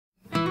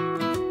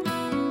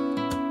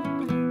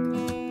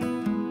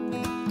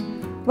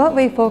What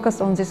we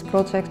focus on this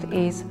project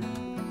is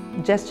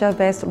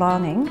gesture-based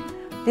learning.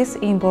 This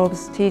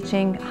involves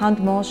teaching hand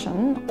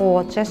motion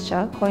or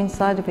gesture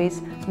coincide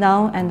with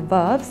noun and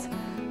verbs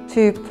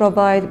to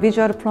provide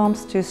visual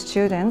prompts to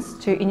students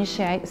to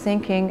initiate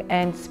thinking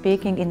and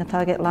speaking in the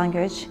target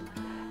language.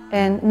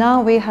 And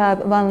now we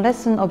have one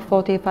lesson of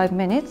 45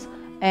 minutes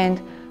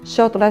and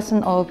short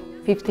lesson of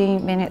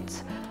 15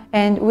 minutes.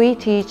 And we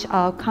teach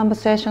our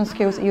conversation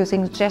skills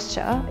using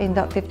gesture in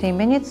that 15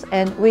 minutes,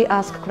 and we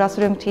ask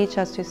classroom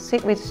teachers to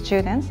sit with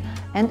students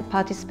and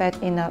participate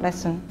in the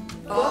lesson.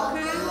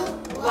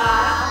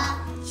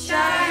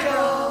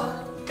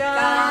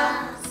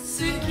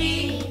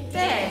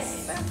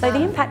 So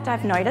the impact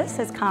I've noticed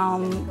has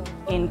come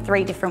in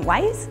 3 different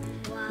ways.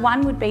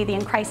 1 would be the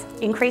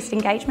increased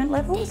engagement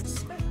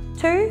levels.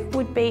 2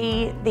 would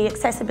be the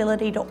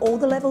accessibility to all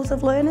the levels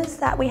of learners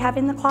that we have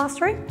in the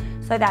classroom.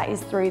 So that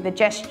is through the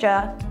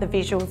gesture, the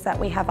visuals that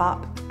we have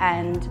up,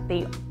 and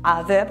the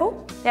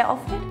verbal they're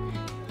offered.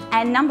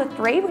 And number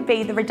 3 would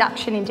be the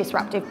reduction in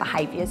disruptive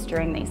behaviours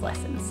during these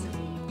lessons.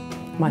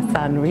 My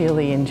son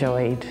really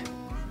enjoyed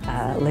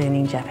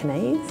learning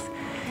Japanese.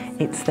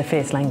 It's the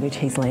first language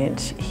he's learnt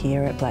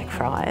here at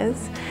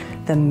Blackfriars.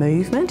 The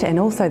movement and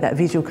also that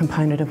visual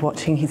component of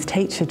watching his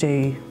teacher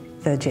do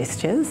the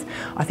gestures,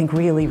 I think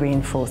really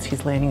reinforced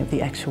his learning of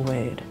the actual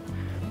word.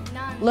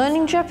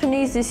 Learning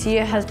Japanese this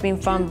year has been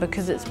fun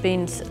because it's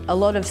been a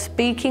lot of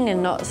speaking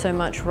and not so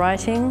much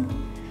writing.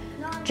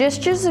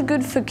 Gestures are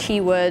good for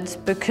keywords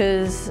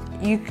because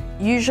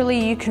usually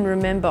you can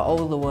remember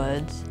all the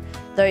words,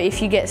 though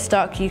if you get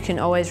stuck you can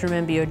always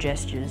remember your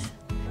gestures.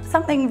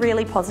 Something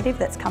really positive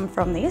that's come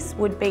from this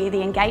would be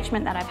the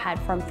engagement that I've had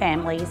from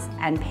families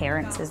and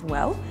parents as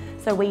well.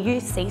 So we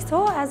use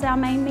Seesaw as our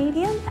main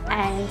medium,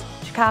 and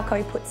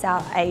Chicago puts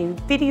out a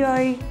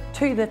video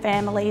to the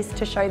families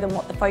to show them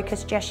what the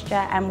focus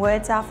gesture and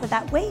words are for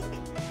that week.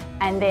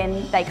 And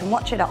then they can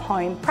watch it at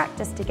home,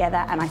 practice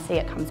together, and I see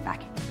it comes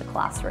back into the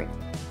classroom.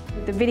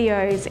 With the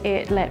videos,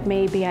 it let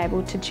me be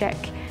able to check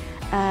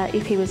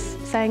if he was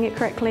saying it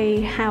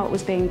correctly, how it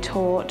was being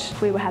taught.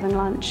 If we were having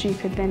lunch, you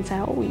could then say,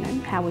 oh, you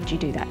know, how would you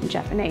do that in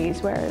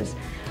Japanese? Whereas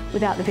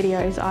without the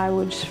videos, I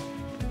would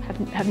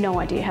have no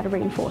idea how to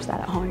reinforce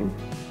that at home.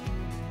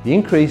 The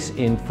increase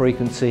in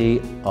frequency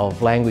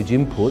of language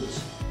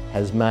inputs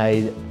has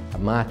made a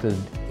marked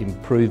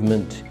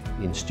improvement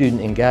in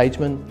student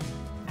engagement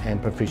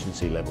and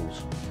proficiency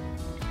levels.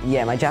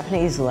 Yeah, my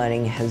Japanese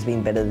learning has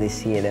been better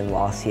this year than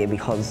last year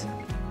because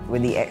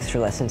with the extra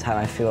lesson time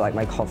I feel like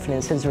my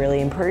confidence has really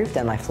improved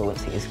and my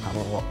fluency has become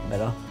a lot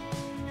better.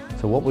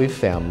 So what we've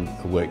found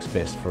works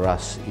best for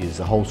us is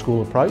a whole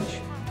school approach.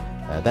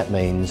 That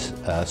means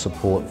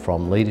support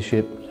from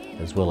leadership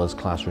as well as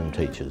classroom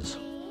teachers.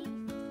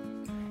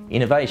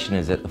 Innovation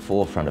is at the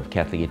forefront of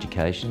Catholic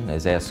education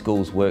as our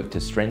schools work to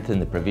strengthen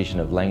the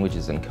provision of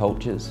languages and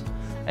cultures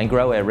and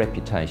grow our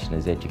reputation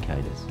as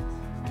educators.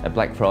 At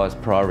Blackfriars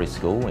Primary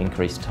School,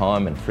 increased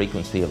time and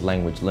frequency of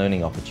language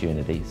learning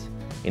opportunities,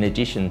 in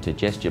addition to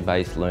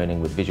gesture-based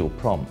learning with visual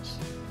prompts,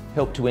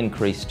 help to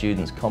increase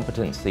students'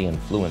 competency and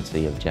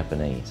fluency of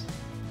Japanese.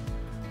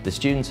 The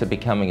students are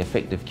becoming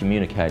effective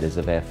communicators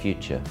of our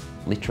future,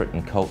 literate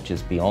in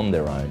cultures beyond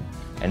their own,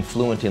 and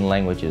fluent in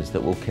languages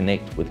that will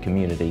connect with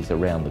communities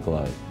around the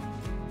globe.